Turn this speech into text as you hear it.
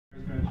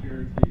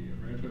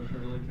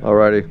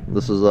Alrighty,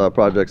 this is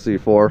Project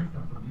C4,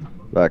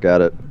 back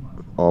at it,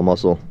 all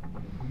muscle.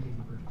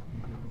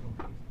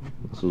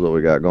 This is what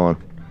we got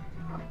going.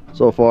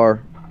 So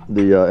far,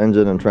 the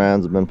engine and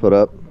trans have been put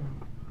up.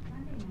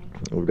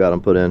 We've got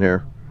them put in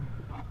here,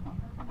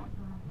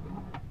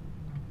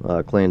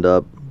 cleaned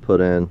up, put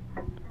in,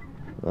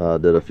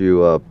 did a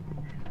few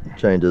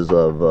changes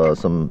of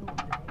some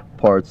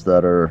parts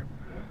that are,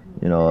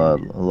 you know,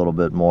 a little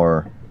bit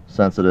more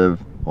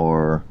sensitive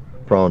or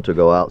prone to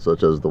go out,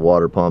 such as the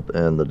water pump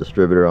and the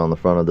distributor on the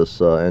front of this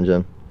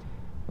engine.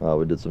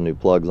 We did some new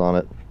plugs on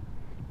it,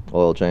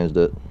 oil changed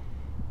it.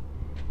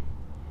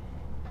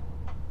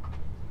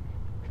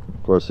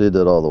 Of course, he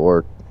did all the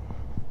work.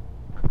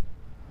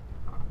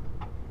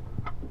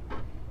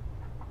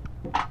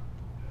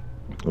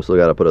 We still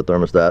got to put a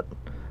thermostat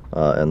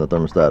and the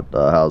thermostat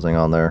housing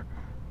on there.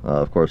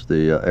 Of course,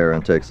 the air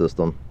intake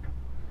system.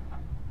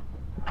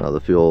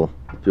 The fuel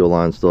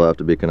lines still have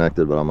to be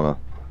connected, but I'm gonna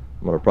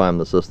prime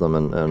the system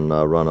and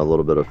run a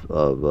little bit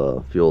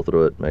of fuel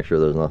through it, make sure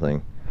there's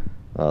nothing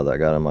that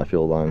got in my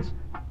fuel lines.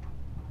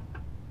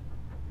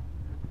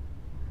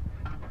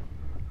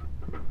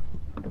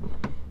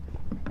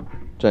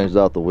 Changed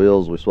out the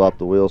wheels. We swapped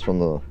the wheels from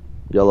the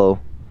yellow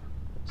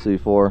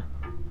C4.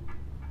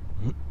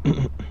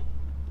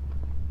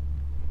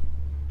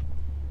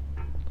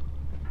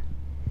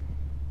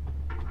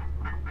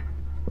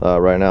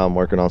 Right now I'm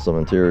working on some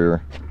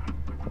interior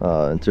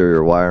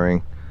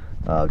wiring.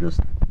 Just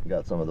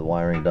got some of the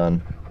wiring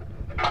done,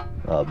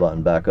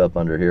 buttoned back up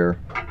under here.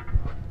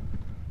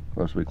 Of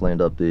course, we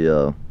cleaned up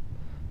the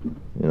you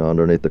know,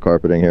 underneath the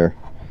carpeting here.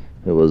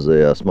 It was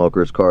a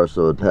smoker's car,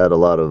 so it had a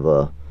lot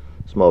of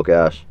smoke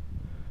ash.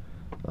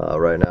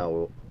 Right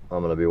now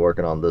I'm going to be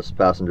working on this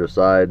passenger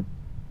side,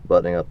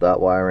 buttoning up that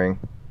wiring.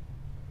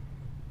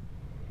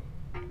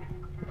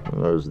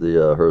 And there's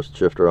the Hurst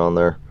shifter on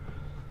there.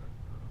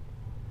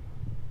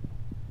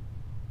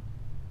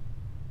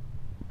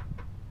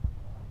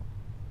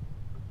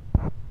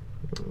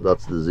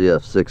 That's the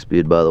ZF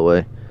 6-speed, by the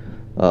way.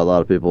 A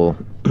lot of people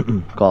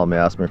call me,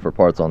 ask me for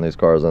parts on these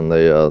cars, and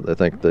they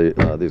think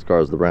these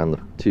cars the brand the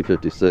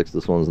T56.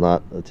 This one's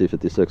not a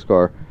T56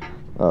 car.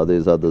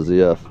 These have the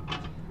ZF,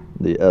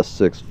 the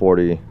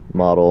S640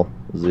 model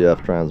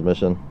ZF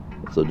transmission.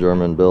 It's a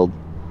German build.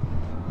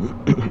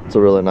 It's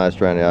a really nice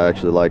tranny. I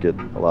actually like it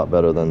a lot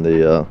better than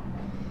the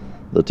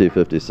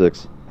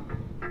T56.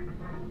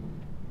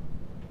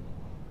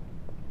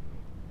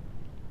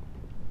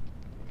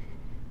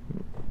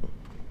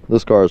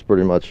 This car is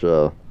pretty much,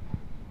 yeah,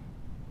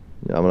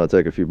 I'm going to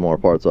take a few more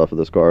parts off of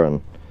this car, and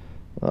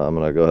I'm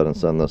going to go ahead and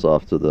send this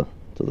off to the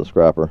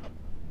scrapper.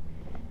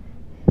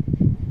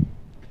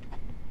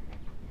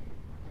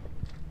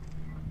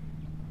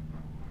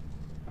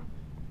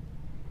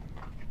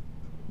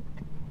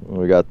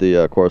 We got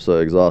the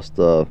Corsa exhaust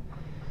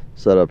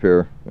set up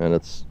here, and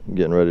it's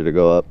getting ready to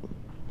go up.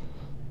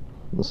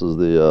 This is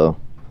the,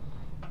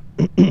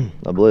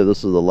 I believe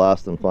this is the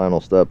last and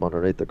final step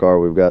underneath the car.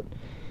 We've got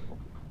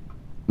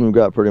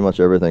pretty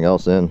much everything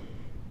else in.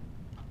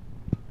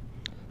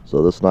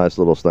 So this nice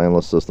little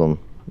stainless system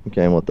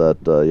came with that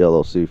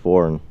yellow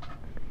C4, and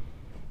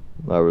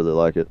I really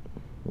like it.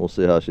 We'll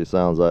see how she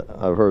sounds.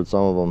 I've heard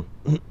some of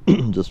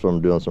them just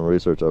from doing some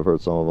research. I've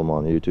heard some of them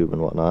on YouTube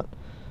and whatnot,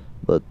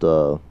 but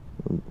we'll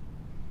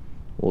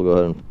go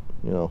ahead and,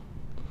 you know,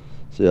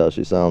 see how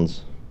she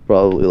sounds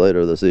probably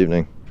later this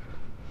evening.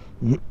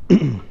 Yeah,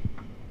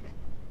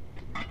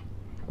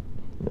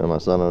 my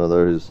son under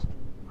there, he's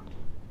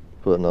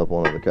putting up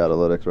one of the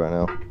catalytics right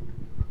now.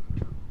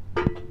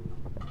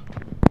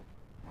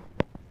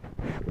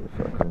 See if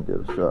I can get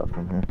a shot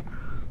from here.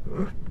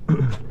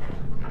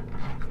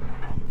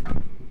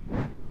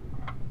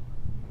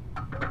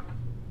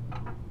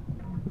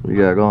 What you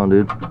got going,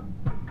 dude?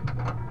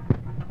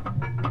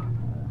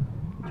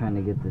 Trying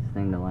to get this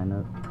thing to line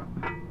up.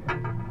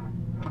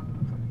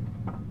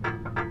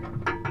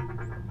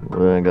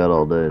 We ain't got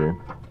all day, dude.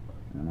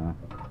 I know.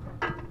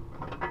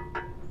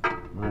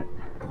 But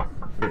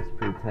it's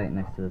pretty tight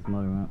next to this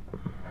motor mount.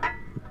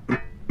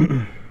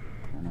 I'm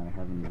not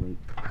having a leak.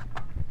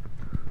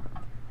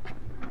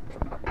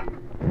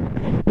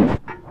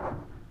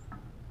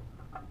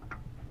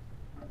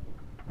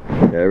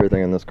 Yeah,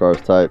 everything in this car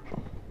is tight.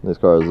 This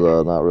car is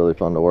not really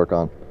fun to work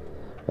on.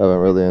 Haven't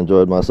really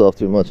enjoyed myself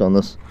too much on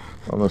this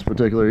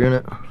particular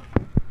unit.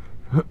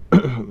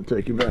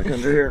 Take you back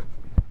under here.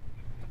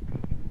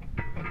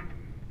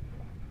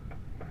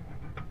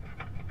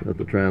 Got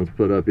the trans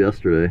put up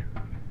yesterday,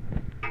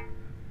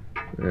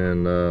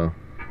 and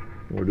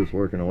we're just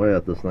working away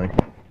at this thing.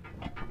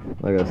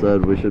 Like I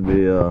said, we should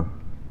be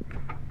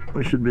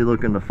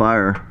looking to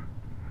fire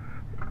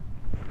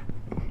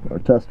or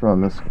test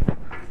run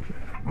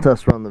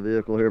the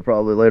vehicle here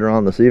probably later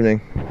on this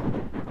evening.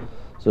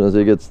 As soon as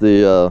he gets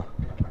the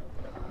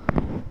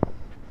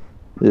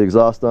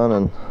exhaust done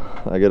and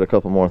I get a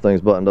couple more things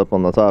buttoned up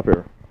on the top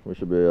here, we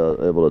should be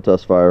able to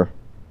test fire.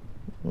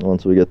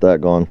 Once we get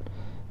that going,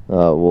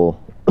 I'll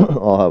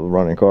have a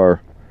running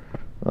car.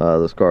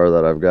 This car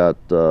that I've got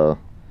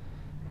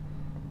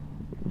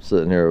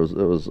sitting here. It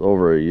was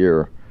over a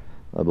year,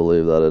 I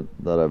believe, that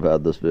I've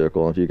had this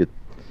vehicle. And if you could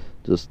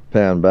just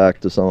pan back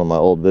to some of my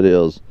old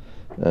videos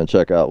and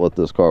check out what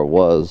this car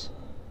was,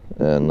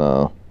 and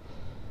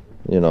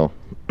you know,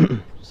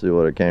 see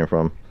what it came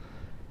from,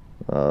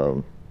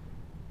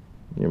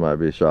 you might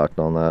be shocked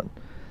on that.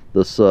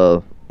 This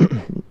of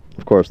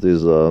course,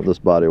 these this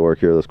body work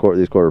here, these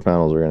quarter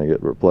panels are going to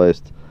get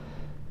replaced.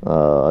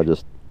 I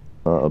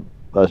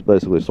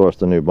basically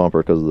sourced a new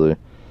bumper because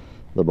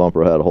the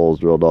bumper had holes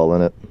drilled all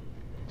in it,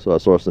 so I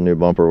sourced a new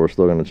bumper. We're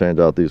still going to change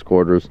out these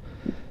quarters,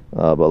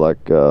 but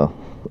like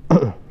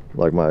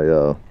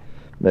my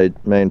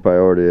main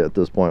priority at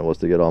this point was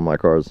to get all my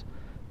cars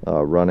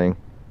running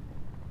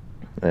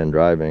and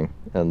driving,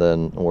 and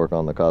then work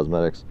on the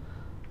cosmetics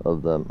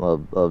of them,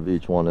 of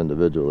each one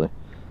individually.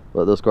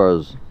 But this car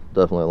is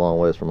definitely a long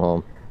ways from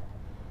home,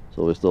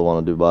 so we still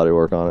want to do body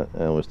work on it,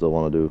 and we still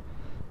want to do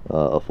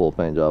a full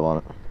paint job on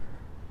it.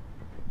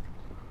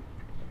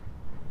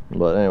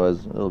 But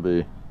anyways, it'll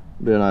be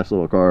a nice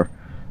little car.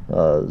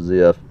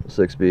 ZF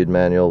 6-speed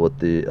manual with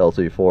the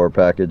LT4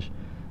 package.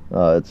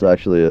 It's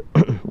actually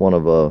one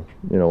of the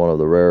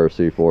rarer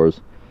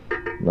C4s,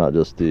 not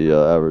just the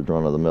average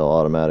run-of-the-mill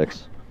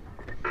automatics.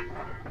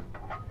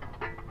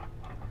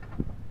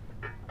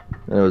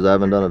 Anyways, I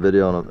haven't done a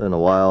video in a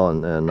while,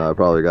 and I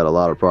probably got a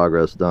lot of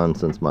progress done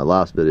since my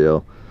last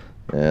video,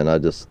 and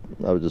I've just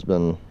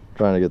been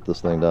trying to get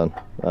this thing done.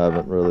 I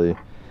haven't really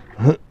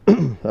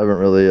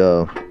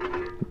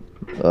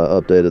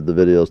updated the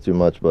videos too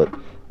much, but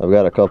I've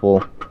got a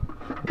couple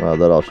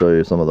that I'll show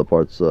you some of the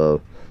parts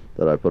that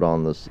I put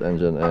on this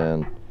engine,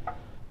 and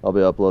I'll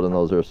be uploading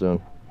those here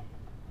soon.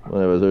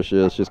 Anyways, there she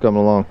is. She's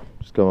coming along.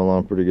 She's coming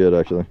along pretty good,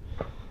 actually.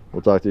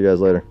 We'll talk to you guys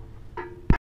later.